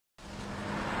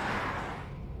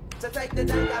That's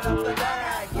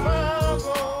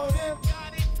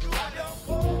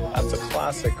a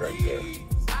classic right there.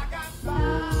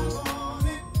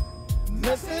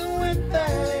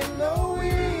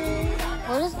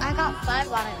 What does I Got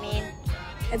 5 on it mean?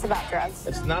 It's about drugs.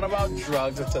 It's not about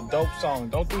drugs. It's a dope song.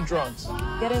 Don't do drugs.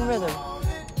 Get in rhythm.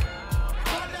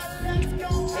 There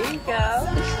you go.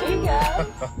 There you go.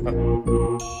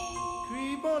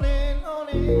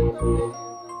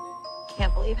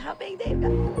 Can't believe how big Dave got.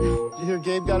 You hear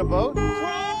Gabe got a boat?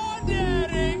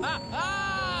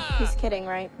 He's kidding,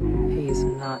 right? He's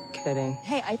not kidding.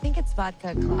 Hey, I think it's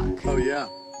vodka o'clock. Oh, yeah.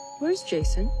 Where's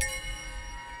Jason?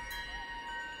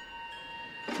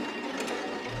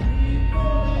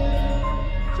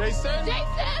 Jason?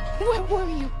 Jason! Where were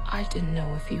you? I didn't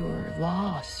know if you were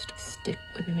lost. Stick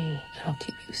with me, and I'll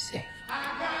keep you safe.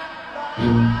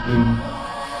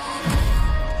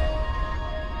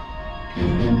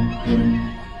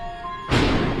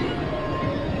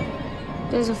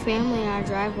 There's a family in our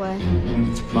driveway.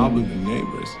 It's probably the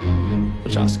neighbors.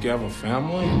 But y'all scared of a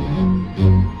family?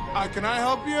 Can I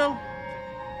help you?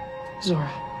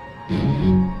 Zora,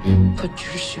 put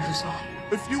your shoes on.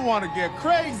 If you want to get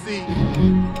crazy,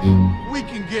 we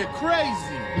can get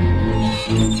crazy.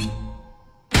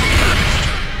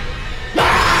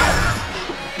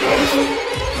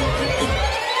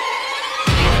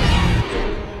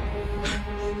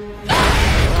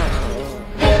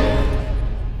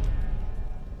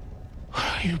 What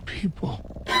are you people?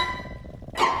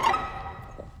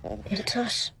 It's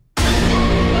us.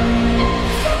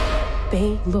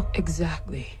 They look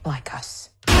exactly like us.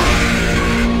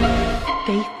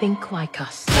 They think like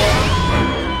us.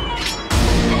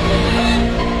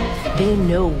 They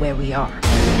know where we are.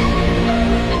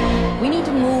 We need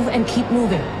to move and keep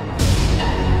moving.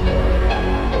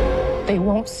 They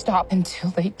won't stop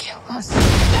until they kill us.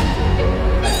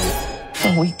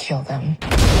 Or we kill them.